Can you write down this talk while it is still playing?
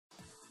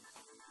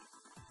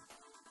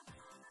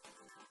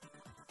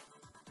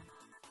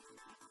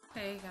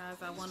Hey guys,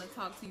 I want to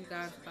talk to you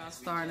guys about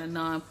starting a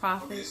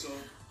nonprofit.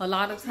 A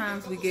lot of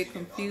times we get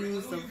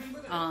confused of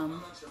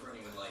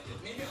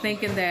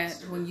thinking that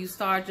when you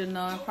start your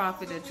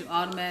nonprofit that you're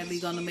automatically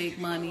going to make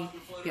money,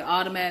 you're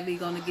automatically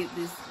going to get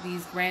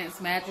these grants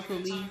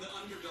magically,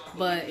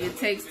 but it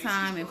takes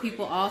time. And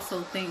people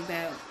also think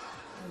that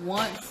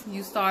once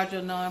you start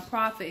your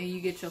nonprofit and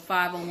you get your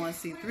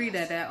 501c3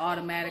 that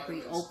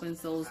automatically opens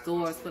those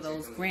doors for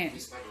those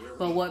grants.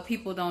 But what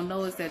people don't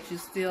know is that you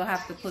still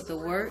have to put the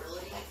work,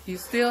 you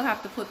still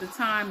have to put the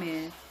time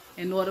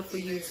in order for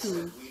you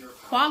to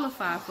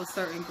qualify for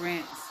certain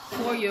grants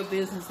for your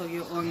business or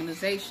your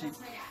organization.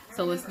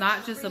 So it's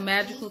not just a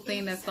magical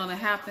thing that's going to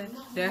happen.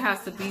 There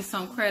has to be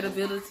some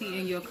credibility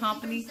in your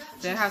company.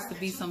 There has to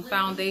be some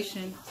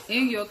foundation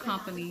in your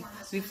company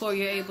before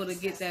you're able to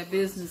get that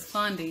business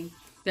funding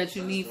that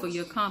you need for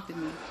your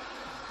company.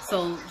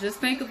 So just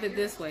think of it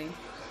this way.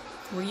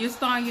 When you're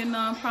starting your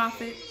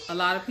nonprofit, a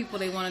lot of people,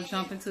 they want to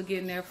jump into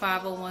getting their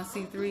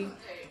 501c3.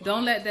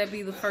 Don't let that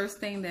be the first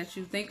thing that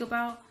you think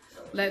about.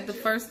 Let the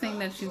first thing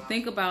that you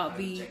think about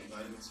be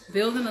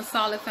building a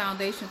solid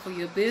foundation for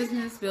your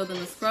business, building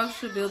a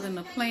structure, building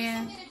a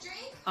plan,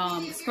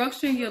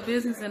 structuring your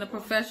business in a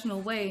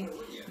professional way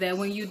that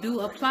when you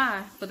do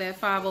apply for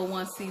that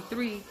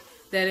 501c3,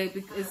 that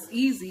it's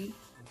easy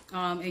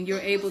and you're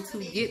able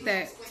to get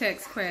that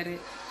tax credit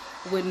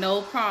with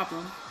no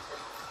problem,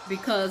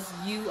 because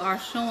you are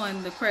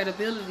showing the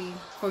credibility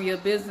for your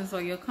business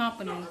or your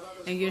company,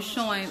 and you're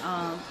showing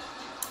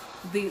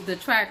the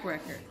track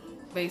record,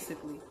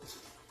 basically.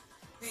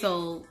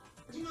 So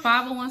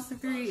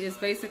 501c3 is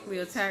basically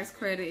a tax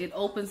credit. It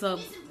opens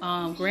up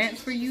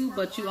grants for you,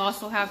 but you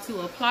also have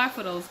to apply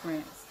for those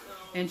grants.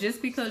 And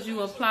just because you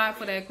apply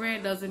for that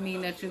grant doesn't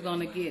mean that you're going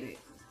to get it.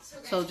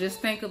 So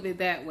just think of it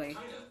that way.